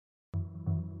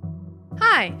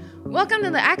Hi, welcome to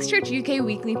the Acts Church UK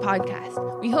Weekly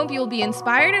Podcast. We hope you will be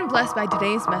inspired and blessed by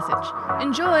today's message.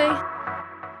 Enjoy!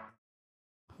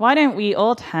 Why don't we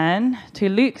all turn to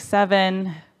Luke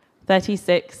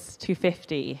 7:36 to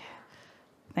 50.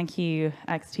 Thank you,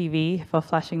 Acts TV, for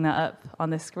flashing that up on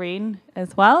the screen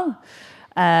as well.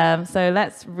 So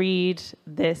let's read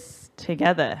this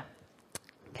together.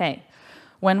 Okay.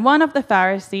 When one of the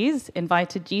Pharisees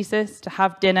invited Jesus to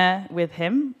have dinner with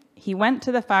him, he went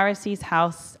to the Pharisee's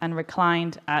house and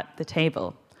reclined at the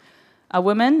table. A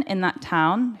woman in that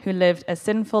town who lived a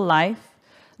sinful life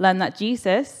learned that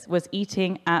Jesus was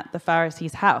eating at the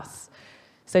Pharisee's house.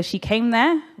 So she came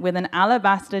there with an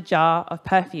alabaster jar of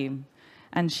perfume,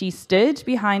 and she stood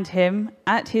behind him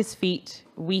at his feet,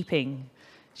 weeping.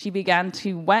 She began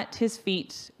to wet his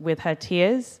feet with her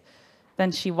tears.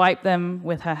 Then she wiped them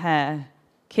with her hair,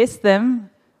 kissed them,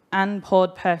 and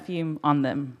poured perfume on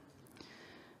them.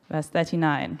 Verse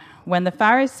 39, when the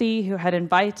Pharisee who had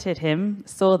invited him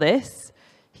saw this,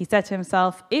 he said to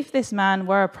himself, if this man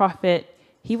were a prophet,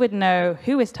 he would know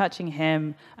who is touching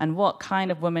him and what kind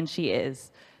of woman she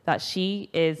is, that she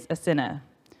is a sinner.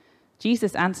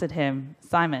 Jesus answered him,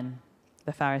 Simon,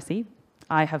 the Pharisee,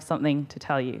 I have something to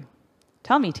tell you.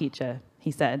 Tell me, teacher,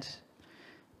 he said.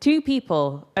 2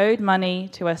 people owed money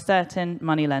to a certain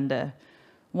moneylender.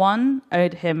 One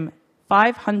owed him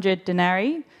 500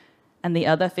 denarii, and the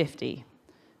other 50.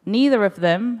 Neither of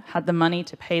them had the money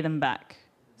to pay them back.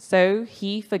 So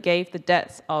he forgave the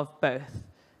debts of both.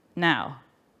 Now,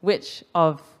 which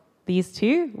of these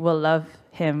 2 will love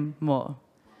him more?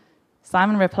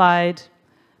 Simon replied,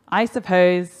 I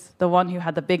suppose the one who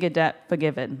had the bigger debt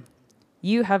forgiven.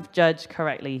 You have judged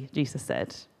correctly, Jesus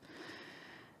said.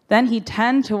 Then he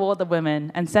turned toward the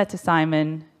woman and said to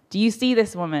Simon, do you see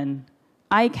this woman?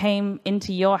 I came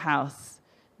into your house.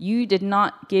 You did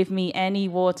not give me any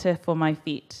water for my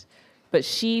feet, but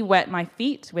she wet my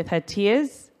feet with her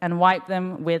tears and wiped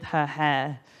them with her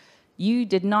hair. You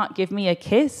did not give me a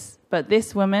kiss, but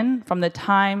this woman, from the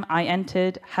time I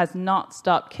entered, has not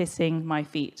stopped kissing my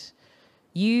feet.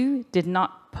 You did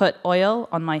not put oil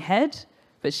on my head,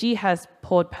 but she has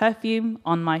poured perfume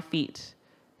on my feet.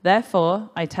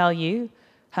 Therefore, I tell you,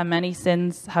 her many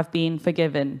sins have been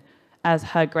forgiven,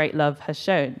 as her great love has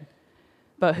shown.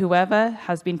 But whoever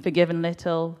has been forgiven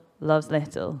little loves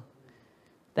little.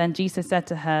 Then Jesus said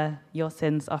to her, your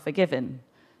sins are forgiven.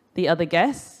 The other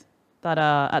guests that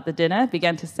are at the dinner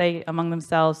began to say among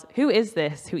themselves, who is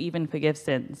this who even forgives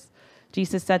sins?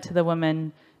 Jesus said to the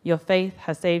woman, your faith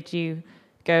has saved you.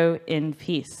 Go in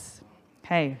peace.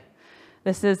 Okay,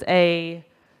 this is a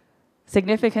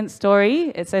significant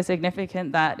story. It's so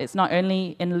significant that it's not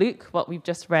only in Luke, what we've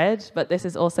just read, but this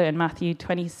is also in Matthew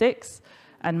 26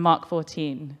 and Mark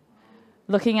 14.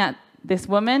 Looking at this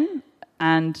woman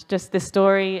and just this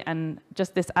story and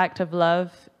just this act of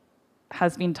love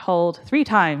has been told 3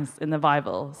 times in the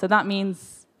Bible. So that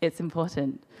means it's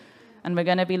important. And we're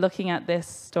going to be looking at this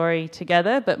story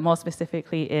together, but more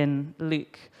specifically in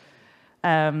Luke.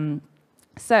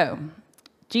 So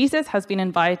Jesus has been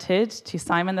invited to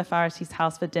Simon the Pharisee's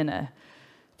house for dinner.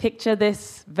 Picture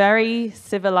this very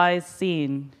civilized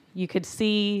scene. You could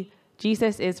see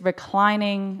Jesus is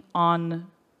reclining on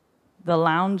the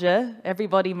lounger.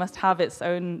 Everybody must have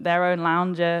their own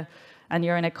lounger, and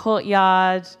you're in a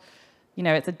courtyard. You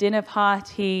know, it's a dinner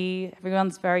party.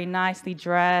 Everyone's very nicely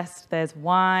dressed. There's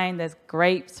wine, there's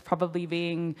grapes probably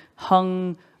being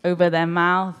hung over their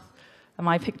mouth. Am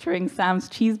I picturing Sam's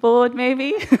cheese board,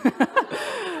 maybe?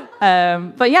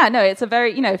 But yeah, no, it's a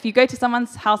very, if you go to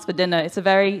someone's house for dinner, it's a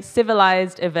very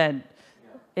civilized event.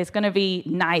 It's going to be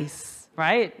nice.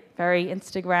 Right? Very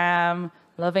Instagram,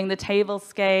 loving the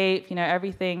tablescape,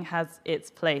 everything has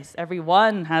its place.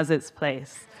 Everyone has its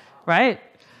place, right?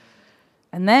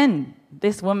 And then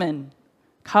this woman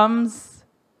comes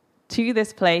to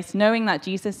this place knowing that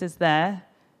Jesus is there,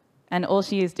 and all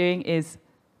she is doing is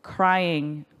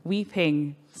crying,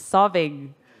 weeping,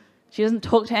 sobbing. She doesn't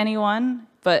talk to anyone,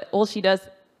 but all she does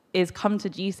is come to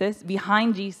Jesus,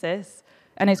 behind Jesus,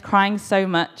 and is crying so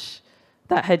much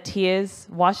that her tears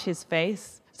wash his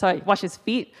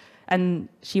feet, and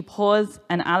she pours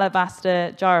an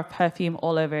alabaster jar of perfume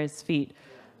all over his feet.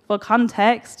 For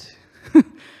context,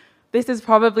 this is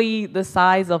probably the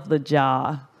size of the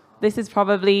jar. This is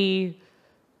probably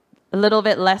a little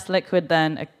bit less liquid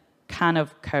than a can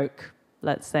of Coke,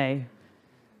 let's say.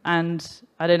 And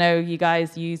I don't know, you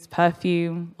guys use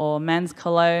perfume or men's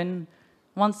cologne.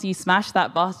 Once you smash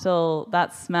that bottle,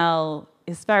 that smell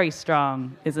is very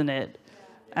strong, isn't it?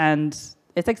 And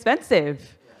it's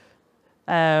expensive.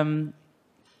 But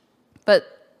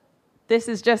this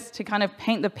is just to kind of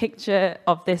paint the picture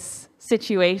of this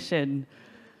situation.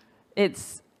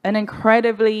 It's an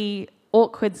incredibly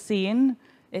awkward scene.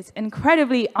 It's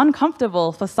incredibly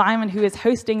uncomfortable for Simon, who is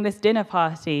hosting this dinner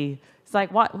party. It's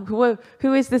like, what?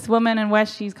 Who is this woman and where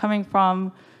she's coming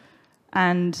from?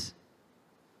 And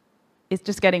it's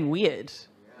just getting weird,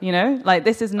 you know? Like,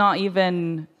 this has not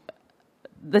been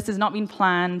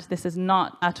planned. This is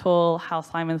not at all how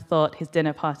Simon thought his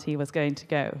dinner party was going to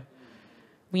go.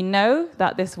 We know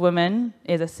that this woman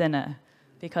is a sinner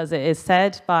because it is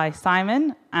said by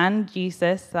Simon and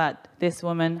Jesus that this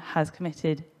woman has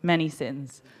committed many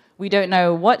sins. We don't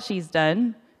know what she's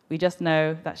done. We just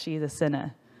know that she's a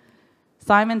sinner.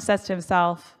 Simon says to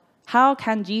himself, how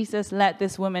can Jesus let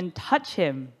this woman touch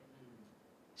him?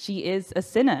 She is a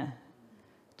sinner.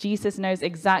 Jesus knows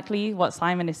exactly what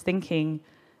Simon is thinking,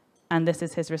 and this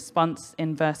is his response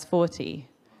in verse 40.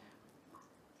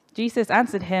 Jesus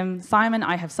answered him, Simon,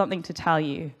 I have something to tell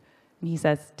you. And he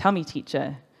says, tell me,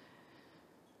 teacher.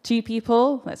 Two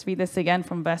people, let's read this again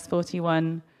from verse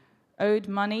 41, owed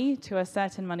money to a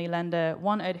certain moneylender.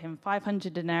 One owed him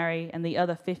 500 denarii and the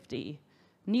other 50.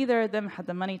 Neither of them had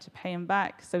the money to pay him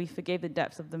back, so he forgave the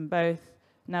debts of them both.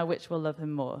 Now which will love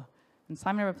him more? And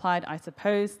Simon replied, I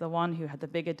suppose the one who had the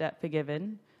bigger debt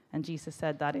forgiven. And Jesus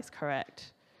said, that is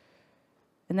correct.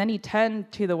 And then he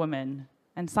turned to the woman.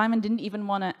 And Simon didn't even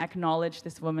want to acknowledge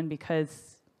this woman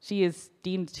because she is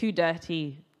deemed too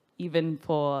dirty even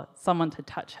for someone to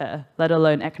touch her, let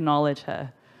alone acknowledge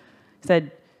her. He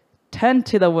said, turn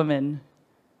to the woman.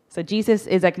 So Jesus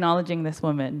is acknowledging this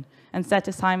woman and said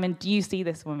to Simon, do you see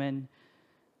this woman?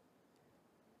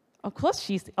 Of course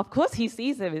he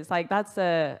sees him. It's like, that's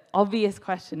an obvious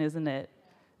question, isn't it?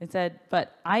 It said,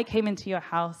 but I came into your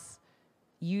house.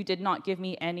 You did not give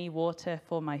me any water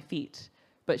for my feet.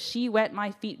 But she wet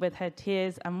my feet with her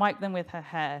tears and wiped them with her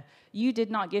hair. You did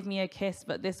not give me a kiss,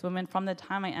 but this woman, from the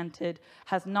time I entered,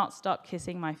 has not stopped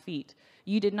kissing my feet.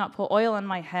 You did not pour oil on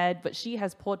my head, but she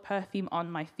has poured perfume on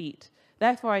my feet.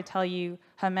 Therefore I tell you,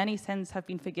 her many sins have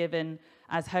been forgiven,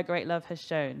 as her great love has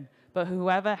shown. But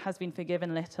whoever has been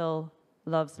forgiven little,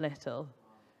 loves little.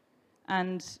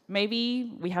 And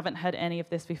maybe we haven't heard any of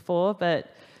this before,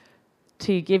 but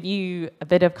to give you a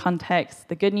bit of context,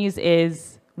 the good news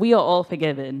is we are all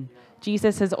forgiven.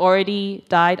 Jesus has already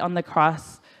died on the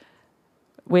cross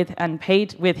and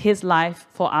paid with his life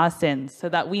for our sins so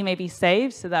that we may be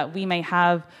saved, so that we may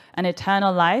have an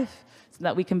eternal life, so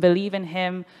that we can believe in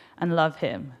him and love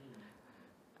him.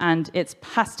 And it's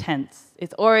past tense.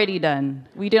 It's already done.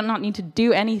 We do not need to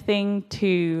do anything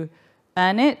to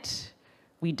earn it.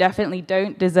 We definitely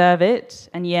don't deserve it,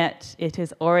 and yet it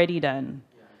is already done.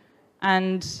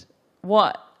 And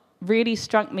what really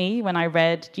struck me when I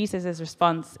read Jesus'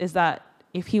 response is that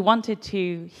if he wanted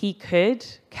to, he could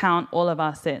count all of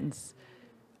our sins.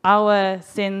 Our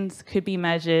sins could be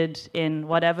measured in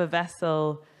whatever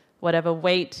vessel, whatever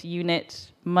weight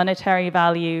unit, monetary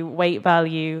value, weight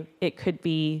value, it could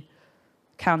be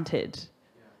counted.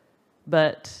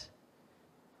 But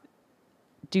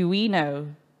do we know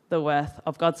the worth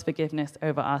of God's forgiveness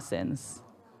over our sins?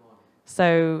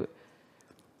 So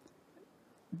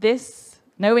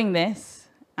knowing this,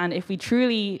 and if we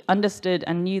truly understood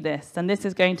and knew this, then this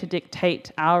is going to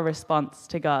dictate our response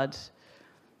to God.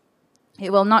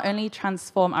 It will not only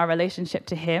transform our relationship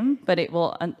to him, but it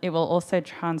will also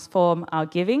transform our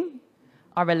giving,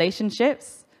 our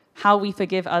relationships, how we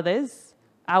forgive others,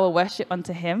 our worship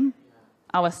unto him,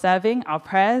 our serving, our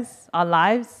prayers, our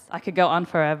lives. I could go on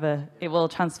forever. It will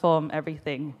transform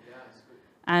everything.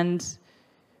 And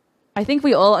I think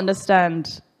we all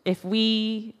understand if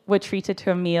we were treated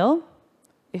to a meal,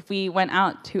 if we went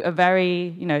out to a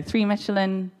very, 3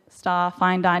 Michelin star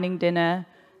fine dining dinner,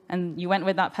 and you went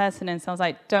with that person and someone's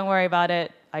like, don't worry about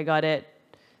it, I got it.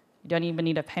 You don't even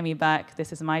need to pay me back.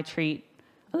 This is my treat.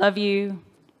 I love you.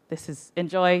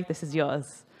 Enjoy. This is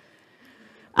yours.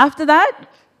 After that,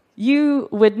 you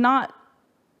would not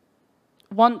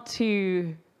want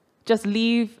to just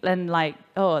leave and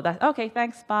okay,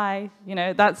 thanks, bye.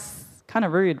 That's kind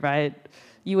of rude, right?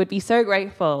 You would be so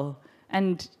grateful.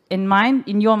 And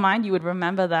in your mind, you would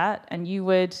remember that, and you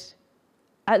would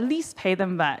at least pay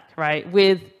them back, right?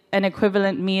 With an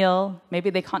equivalent meal. Maybe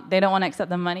they don't want to accept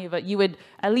the money, but you would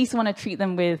at least want to treat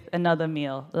them with another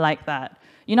meal like that.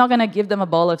 You're not going to give them a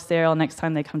bowl of cereal next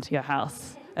time they come to your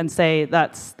house and say,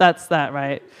 that's that,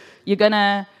 right? You're going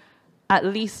to at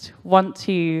least want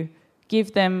to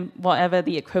give them whatever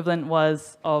the equivalent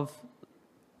was of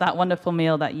that wonderful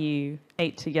meal that you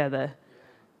ate together.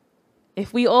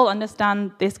 If we all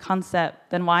understand this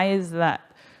concept, then why is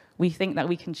that we think that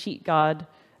we can cheat God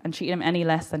and treat him any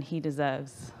less than he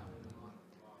deserves?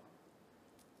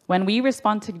 When we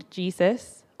respond to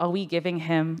Jesus, are we giving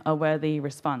him a worthy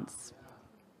response?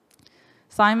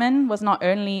 Simon was not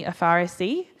only a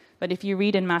Pharisee, but if you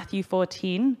read in Matthew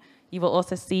 14, you will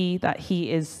also see that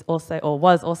he is also, or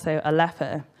was also, a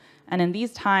leper. And in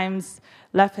these times,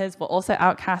 lepers were also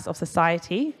outcasts of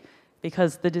society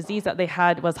because the disease that they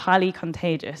had was highly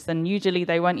contagious. And usually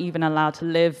they weren't even allowed to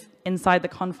live inside the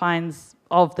confines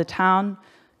of the town.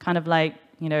 Kind of like,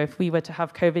 if we were to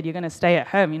have COVID, you're going to stay at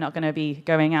home. You're not going to be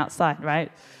going outside,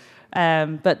 right?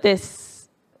 But this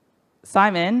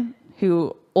Simon,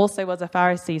 who also was a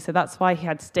Pharisee, so that's why he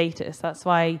had status. That's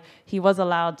why he was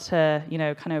allowed to,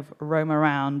 kind of roam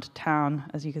around town,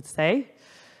 as you could say.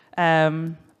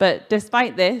 But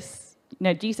despite this,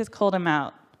 Jesus called him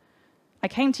out. I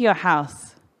came to your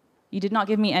house. You did not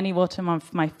give me any water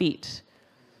for my feet.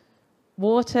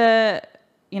 Water,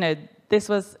 this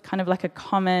was kind of like a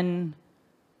common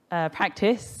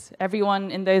practice.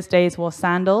 Everyone in those days wore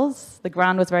sandals. The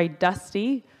ground was very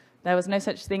dusty. There was no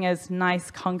such thing as nice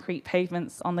concrete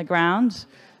pavements on the ground.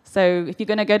 So if you're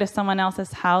going to go to someone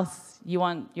else's house, you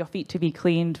want your feet to be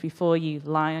cleaned before you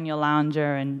lie on your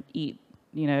lounger and eat,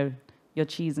 your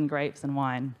cheese and grapes and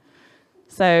wine.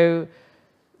 So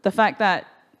the fact that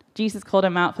Jesus called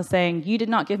him out for saying, you did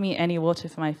not give me any water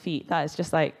for my feet, that is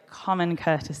just like common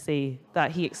courtesy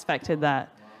that he expected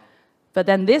that. But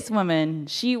then this woman,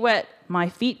 she wet my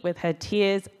feet with her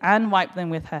tears and wiped them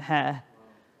with her hair.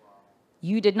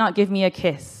 You did not give me a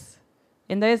kiss.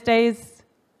 In those days,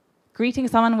 greeting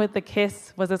someone with a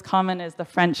kiss was as common as the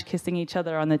French kissing each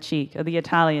other on the cheek, or the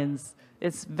Italians.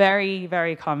 It's very,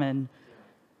 very common.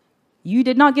 You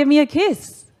did not give me a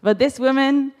kiss. But this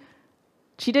woman,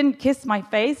 she didn't kiss my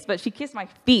face, but she kissed my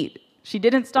feet. She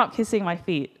didn't stop kissing my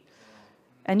feet.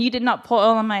 And you did not pour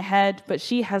oil on my head, but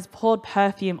she has poured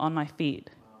perfume on my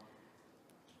feet.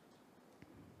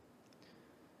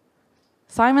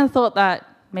 Simon thought that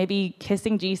maybe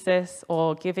kissing Jesus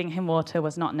or giving him water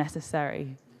was not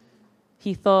necessary.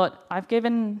 He thought, I've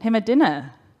given him a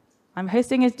dinner. I'm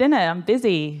hosting his dinner. I'm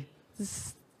busy.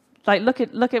 Look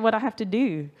at what I have to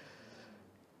do.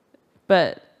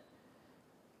 But,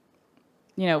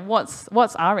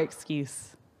 what's our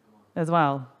excuse as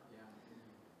well?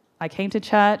 I came to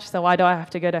church, so why do I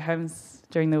have to go to homes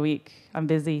during the week? I'm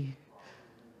busy.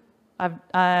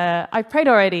 I've prayed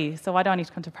already, so why do I need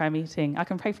to come to prayer meeting? I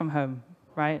can pray from home,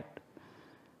 right?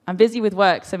 I'm busy with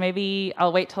work, so maybe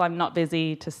I'll wait till I'm not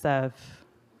busy to serve.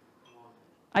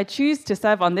 I choose to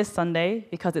serve on this Sunday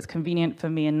because it's convenient for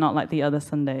me and not like the other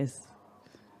Sundays.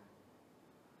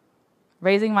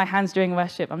 Raising my hands during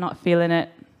worship, I'm not feeling it.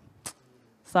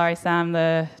 Sorry, Sam,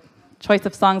 the choice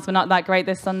of songs were not that great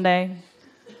this Sunday.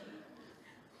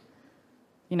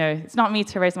 It's not me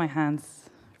to raise my hands.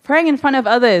 Praying in front of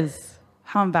others,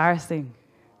 how embarrassing.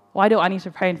 Why do I need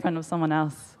to pray in front of someone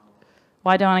else?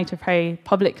 Why do I need to pray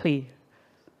publicly?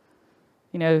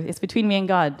 It's between me and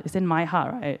God. It's in my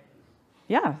heart, right?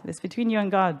 Yeah, it's between you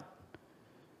and God.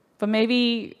 But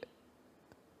maybe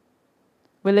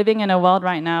we're living in a world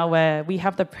right now where we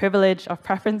have the privilege of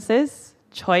preferences,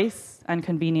 choice, and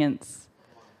convenience.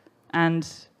 And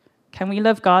can we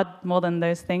love God more than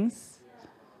those things?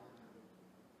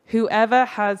 Whoever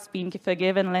has been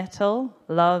forgiven little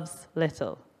loves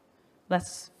little.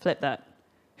 Let's flip that.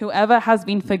 Whoever has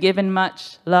been forgiven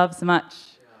much loves much.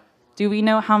 Do we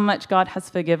know how much God has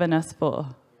forgiven us for?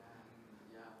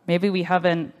 Maybe we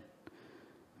haven't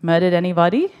murdered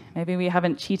anybody. Maybe we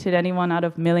haven't cheated anyone out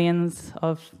of millions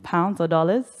of pounds or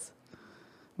dollars.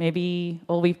 Maybe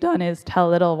all we've done is tell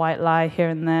a little white lie here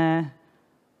and there.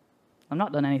 I've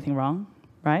not done anything wrong,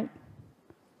 right?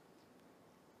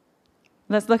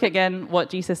 Let's look again what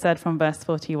Jesus said from verse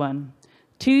 41.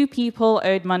 2 people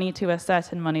owed money to a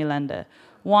certain moneylender.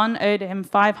 One owed him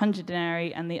 500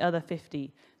 denarii and the other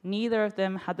 50. Neither of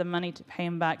them had the money to pay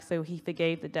him back, so he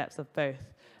forgave the debts of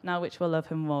both. Now which will love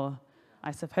him more?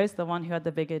 I suppose the one who had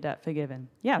the bigger debt forgiven.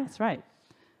 Yeah, that's right.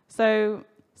 So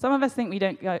some of us think we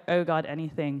don't owe God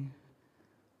anything.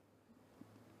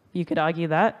 You could argue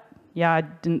that. Yeah, I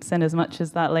didn't sin as much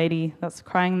as that lady that's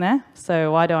crying there,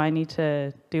 so why do I need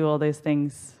to do all those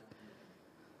things?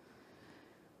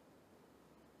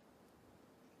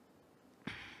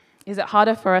 Is it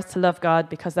harder for us to love God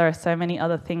because there are so many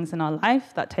other things in our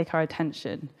life that take our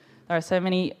attention? There are so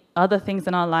many other things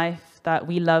in our life that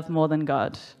we love more than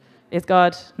God. Is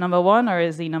God number 1 or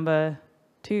is he number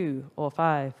 2 or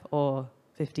 5 or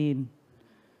 15?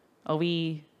 Are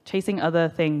we chasing other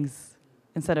things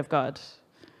instead of God?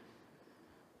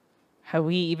 Have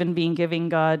we even been giving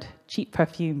God cheap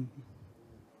perfume?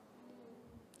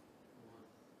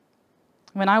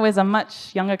 When I was a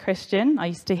much younger Christian, I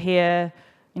used to hear,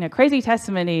 crazy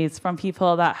testimonies from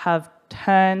people that have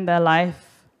turned their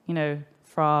life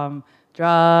from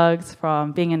drugs,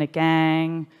 from being in a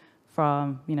gang,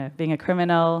 from, being a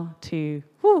criminal to,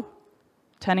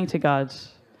 turning to God.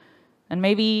 And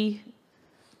maybe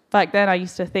back then I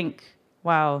used to think,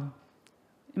 wow,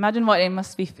 imagine what it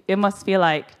must feel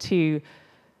like to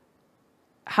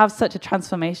have such a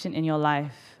transformation in your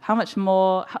life. How much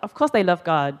more, of course they love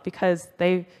God because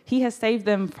he has saved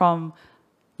them from,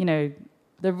 the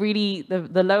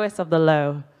lowest of the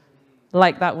low,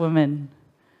 like that woman.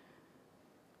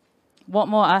 What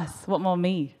more us? What more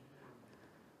me?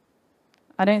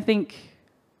 I don't think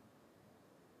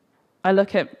I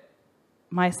look at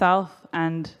myself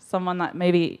and someone that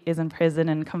maybe is in prison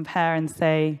and compare and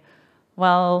say,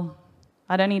 well,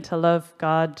 I don't need to love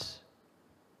God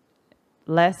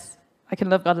less. I can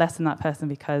love God less than that person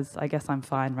because I guess I'm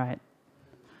fine, right?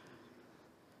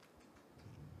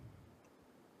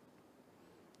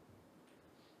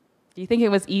 Do you think it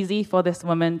was easy for this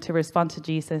woman to respond to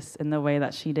Jesus in the way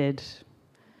that she did?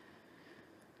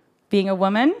 Being a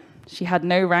woman, she had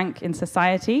no rank in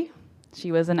society.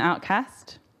 She was an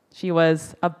outcast. She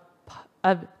was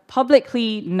a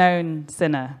publicly known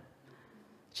sinner.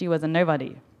 She was a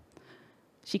nobody.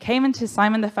 She came into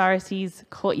Simon the Pharisee's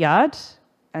courtyard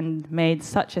and made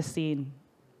such a scene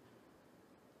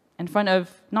in front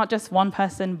of not just one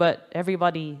person, but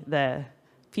everybody there,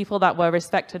 people that were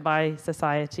respected by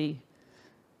society.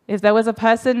 If there was a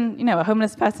person, a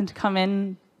homeless person to come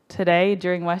in today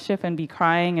during worship and be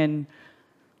crying, and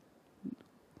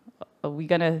are we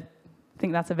going to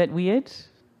think that's a bit weird?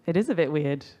 It is a bit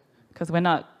weird because we're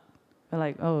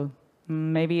like, oh,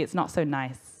 maybe it's not so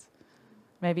nice.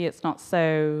 Maybe it's not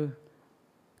so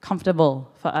comfortable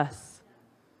for us.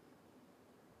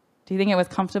 Do you think it was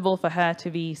comfortable for her to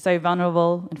be so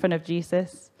vulnerable in front of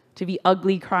Jesus, to be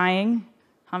ugly crying?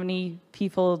 How many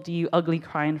people do you ugly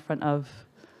cry in front of?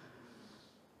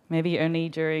 Maybe only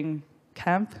during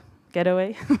camp,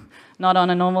 getaway, not on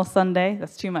a normal Sunday.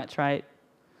 That's too much, right?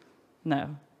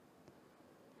 No.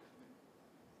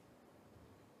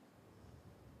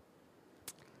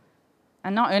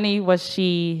 And not only was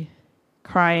she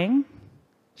crying,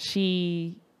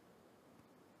 she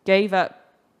gave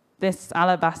up this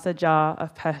alabaster jar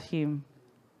of perfume,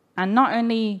 and not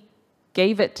only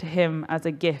gave it to him as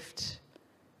a gift,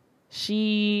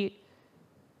 she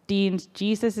deemed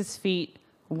Jesus' feet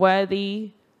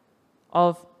worthy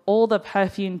of all the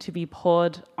perfume to be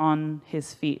poured on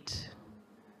his feet.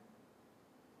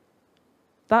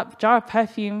 That jar of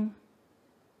perfume,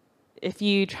 if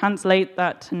you translate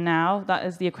that to now, that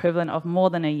is the equivalent of more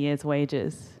than a year's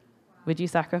wages. Would you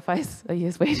sacrifice a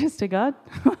year's wages to God?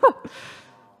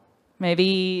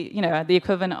 Maybe, the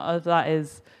equivalent of that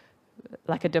is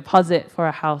like a deposit for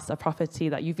a house, a property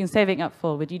that you've been saving up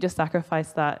for. Would you just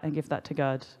sacrifice that and give that to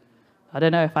God? I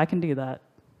don't know if I can do that.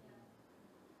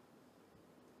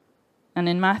 And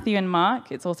in Matthew and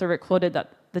Mark, it's also recorded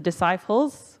that the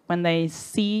disciples, when they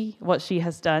see what she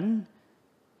has done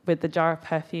with the jar of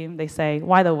perfume, they say,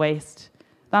 why the waste?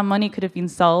 That money could have been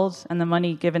sold and the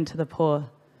money given to the poor.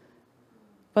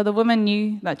 But the woman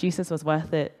knew that Jesus was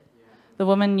worth it. The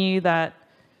woman knew that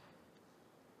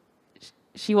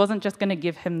she wasn't just going to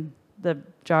give him the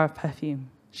jar of perfume.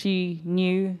 She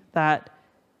knew that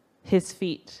his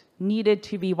feet needed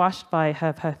to be washed by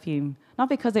her perfume, not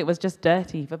because it was just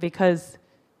dirty, but because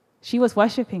she was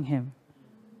worshiping him.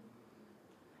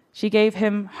 She gave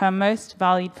him her most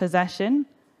valued possession.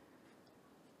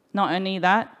 Not only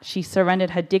that, she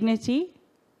surrendered her dignity,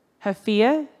 her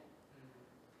fear.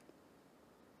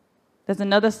 There's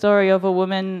another story of a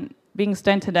woman being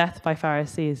stoned to death by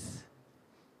Pharisees.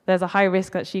 There's a high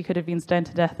risk that she could have been stoned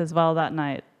to death as well that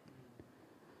night.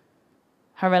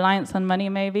 Her reliance on money,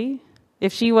 maybe.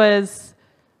 If she was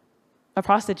a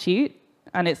prostitute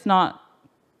and it's not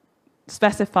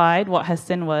specified what her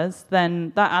sin was,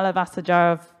 then that alabaster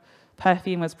jar of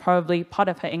perfume was probably part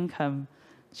of her income.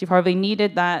 She probably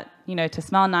needed that, to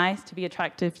smell nice, to be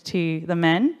attractive to the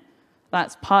men.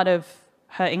 That's part of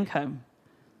her income.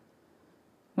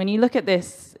 When you look at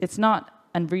this, it's not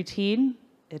a routine.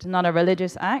 It's not a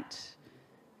religious act.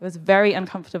 It was very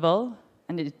uncomfortable,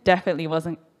 and it definitely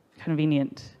wasn't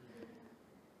convenient.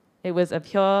 It was a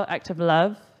pure act of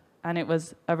love, and it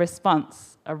was a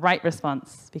response, a right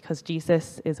response, because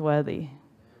Jesus is worthy.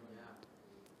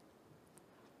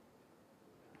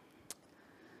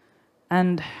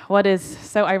 And what is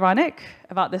so ironic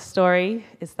about this story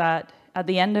is that at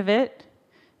the end of it,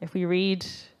 if we read,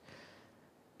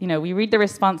 we read the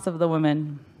response of the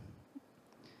woman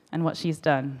and what she's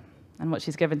done and what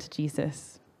she's given to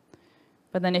Jesus.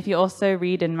 But then if you also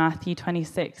read in Matthew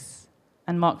 26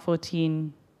 and Mark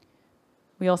 14,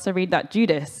 we also read that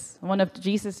Judas, one of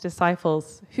Jesus'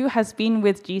 disciples, who has been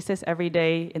with Jesus every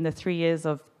day in the 3 years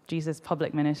of Jesus'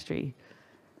 public ministry.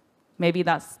 Maybe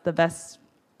that's the best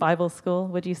Bible school,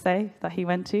 would you say, that he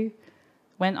went to?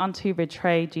 Went on to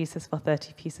betray Jesus for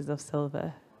 30 pieces of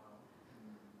silver.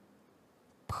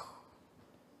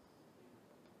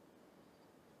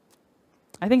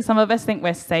 I think some of us think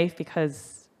we're safe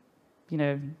because,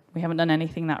 we haven't done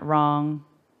anything that wrong.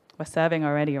 We're serving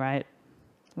already, right?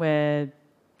 We've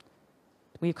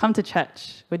come to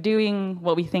church. We're doing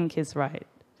what we think is right.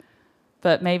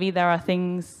 But maybe there are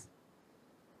things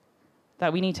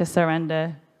that we need to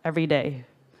surrender every day.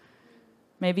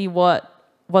 Maybe what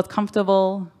was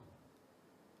uncomfortable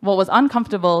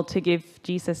to give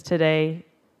Jesus today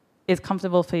is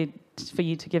comfortable for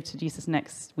you to give to Jesus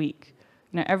next week.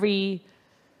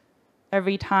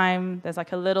 Every time there's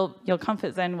like a little, your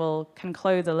comfort zone can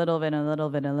close a little bit, a little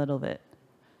bit, a little bit.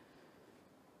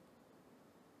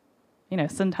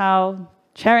 Sun Tao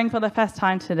sharing for the first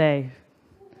time today.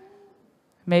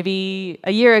 Maybe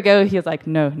a year ago he was like,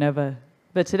 no, never.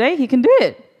 But today he can do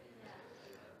it.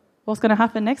 What's going to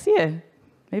happen next year?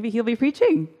 Maybe he'll be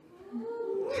preaching.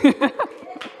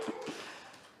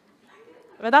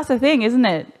 But that's the thing, isn't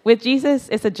it? With Jesus,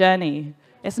 it's a journey.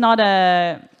 It's not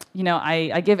I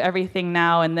give everything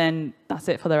now and then that's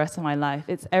it for the rest of my life.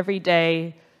 It's every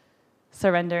day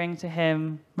surrendering to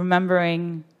him,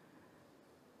 remembering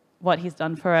what he's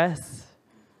done for us.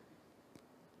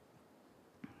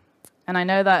 And I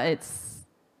know that it's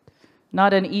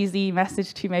not an easy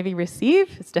message to maybe receive.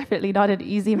 It's definitely not an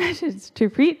easy message to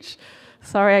preach.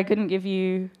 Sorry, I couldn't give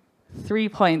you 3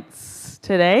 points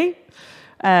today.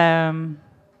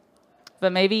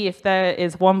 But maybe if there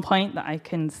is one point that I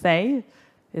can say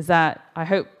is that I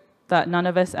hope that none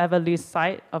of us ever lose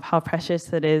sight of how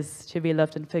precious it is to be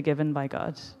loved and forgiven by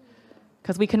God.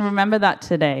 Because we can remember that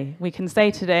today. We can say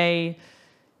today,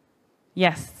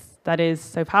 yes, that is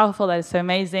so powerful, that is so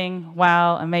amazing.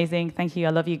 Wow, amazing, thank you, I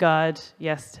love you, God.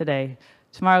 Yes, today.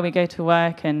 Tomorrow we go to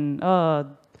work and,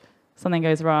 something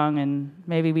goes wrong and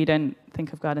maybe we don't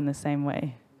think of God in the same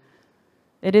way.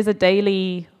 It is a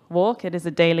daily walk. It is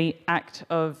a daily act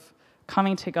of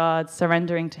coming to God,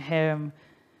 surrendering to him,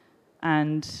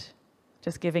 and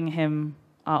just giving him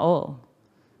our all.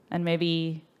 And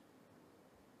maybe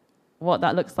what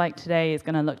that looks like today is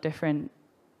going to look different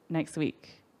next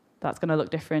week. That's going to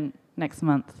look different next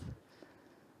month.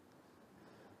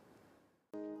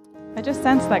 I just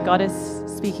sense that God is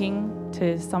speaking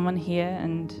to someone here,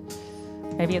 and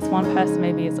maybe it's one person,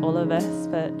 maybe it's all of us,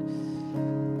 but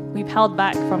we've held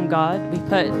back from God. We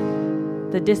put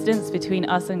the distance between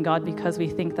us and God because we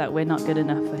think that we're not good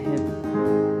enough for him.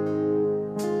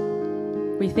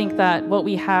 We think that what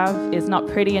we have is not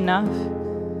pretty enough,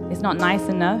 it's not nice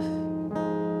enough.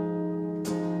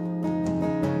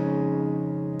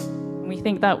 We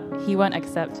think that he won't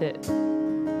accept it.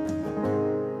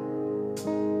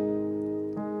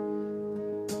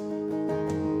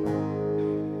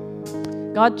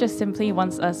 God just simply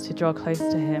wants us to draw close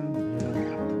to him.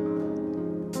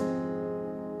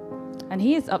 And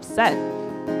he is upset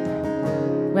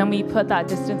when we put that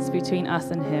distance between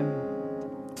us and him.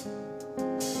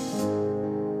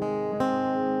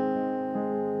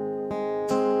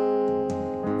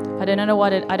 I don't know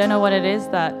what it is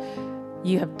that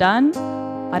you have done.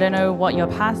 I don't know what your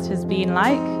past has been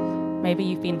like. Maybe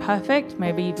you've been perfect,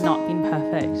 maybe you've not been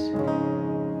perfect.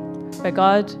 But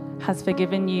God has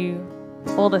forgiven you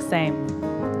all the same.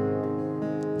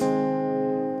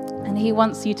 And he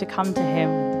wants you to come to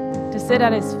him, to sit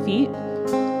at his feet,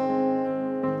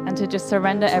 and to just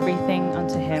surrender everything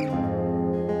unto him.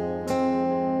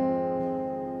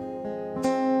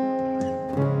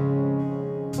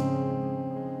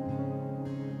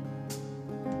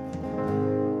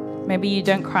 Maybe you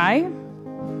don't cry,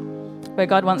 but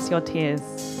God wants your tears.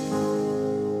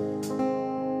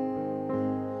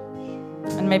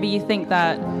 And maybe you think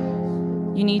that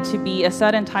you need to be a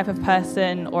certain type of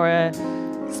person or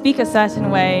speak a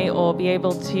certain way or be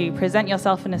able to present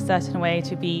yourself in a certain way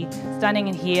to be standing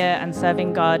in here and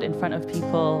serving God in front of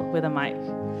people with a mic.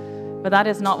 But that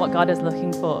is not what God is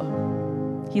looking for.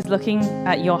 He's looking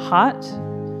at your heart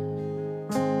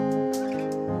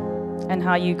and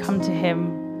how you come to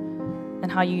him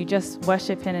and how you just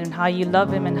worship him and how you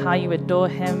love him and how you adore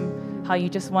him, how you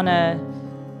just want to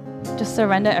just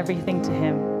surrender everything to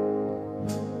him.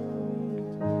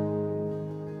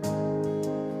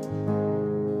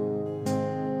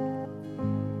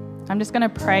 I'm just going to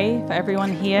pray for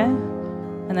everyone here,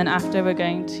 and then after we're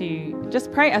going to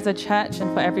just pray as a church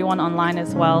and for everyone online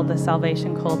as well, the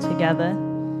salvation call together.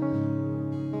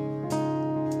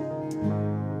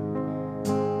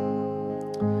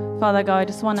 Father God, I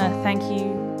just want to thank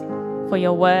you for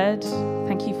your word.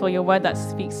 Thank you for your word that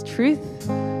speaks truth.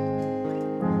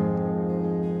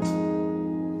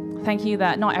 Thank you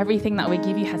that not everything that we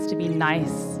give you has to be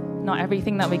nice. Not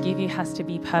everything that we give you has to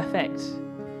be perfect.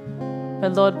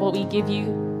 But Lord, what we give you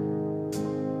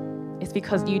is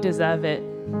because you deserve it.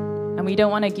 And we don't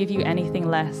want to give you anything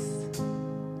less.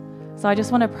 So I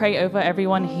just want to pray over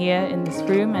everyone here in this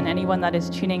room and anyone that is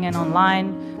tuning in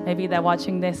online. Maybe they're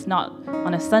watching this not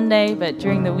on a Sunday, but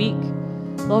during the week.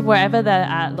 Lord, wherever they're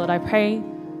at, Lord, I pray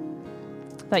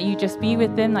that you just be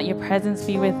with them, that your presence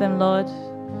be with them, Lord.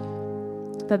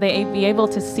 That they be able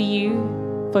to see you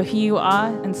for who you are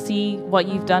and see what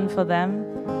you've done for them,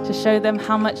 to show them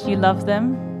how much you love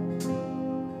them,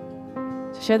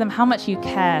 to show them how much you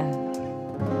care.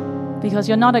 Because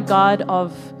you're not a God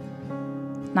of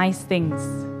nice things.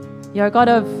 You're a God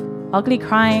of ugly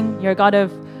crying. You're a God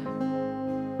of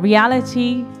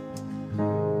reality.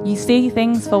 You see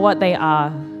things for what they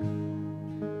are.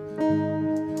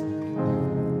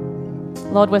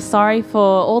 Lord, we're sorry for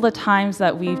all the times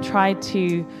that we've tried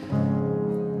to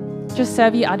just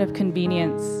serve you out of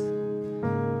convenience.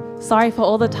 Sorry for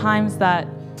all the times that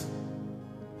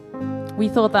we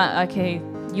thought that, okay,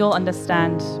 you'll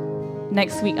understand.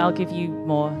 Next week I'll give you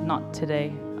more. Not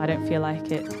today. I don't feel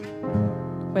like it.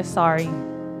 We're sorry.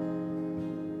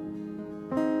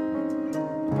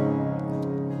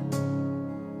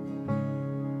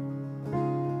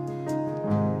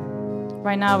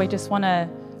 Right now, we just want to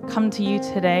come to you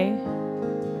today.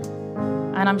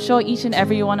 And I'm sure each and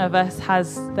every one of us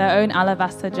has their own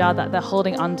alabaster jar that they're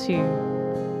holding onto.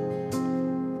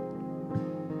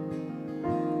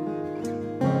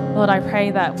 Lord, I pray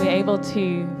that we're able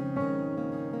to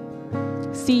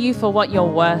see you for what you're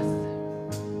worth,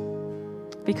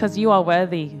 because you are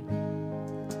worthy.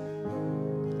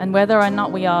 And whether or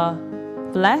not we are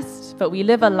blessed, but we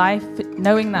live a life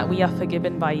knowing that we are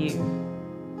forgiven by you.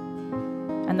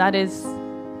 And that is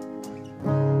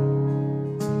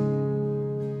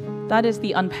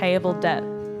the unpayable debt,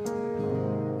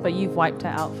 but you've wiped it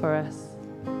out for us.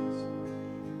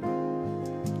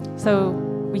 So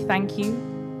we thank you.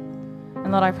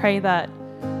 And Lord, I pray that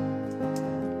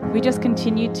we just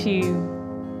continue to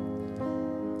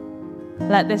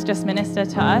let this just minister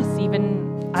to us,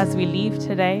 even as we leave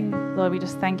today. Lord, we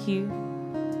just thank you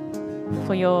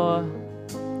for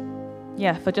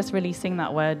for just releasing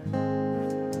that word.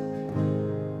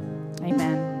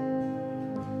 Amen.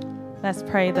 Let's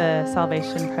pray the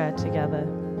salvation prayer together.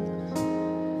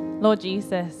 Lord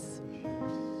Jesus,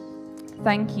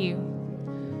 thank you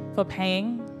for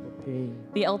paying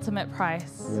the ultimate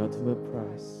price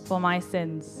for my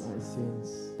sins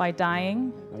by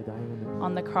dying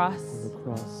on the cross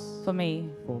for me.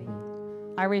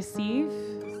 I receive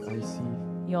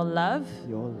your love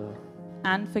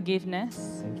and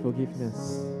forgiveness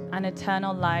and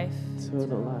eternal life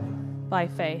by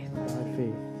faith.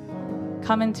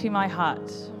 Come into my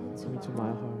heart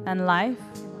and life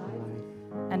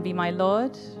and be my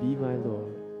Lord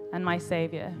and my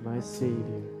Savior.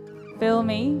 Fill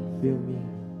me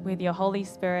with your Holy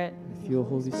Spirit.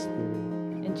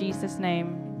 In Jesus'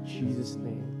 name.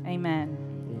 Amen.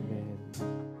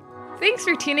 Thanks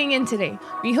for tuning in today.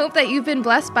 We hope that you've been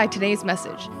blessed by today's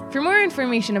message. For more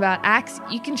information about Acts,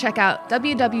 you can check out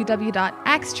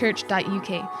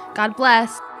www.actschurch.uk. God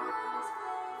bless.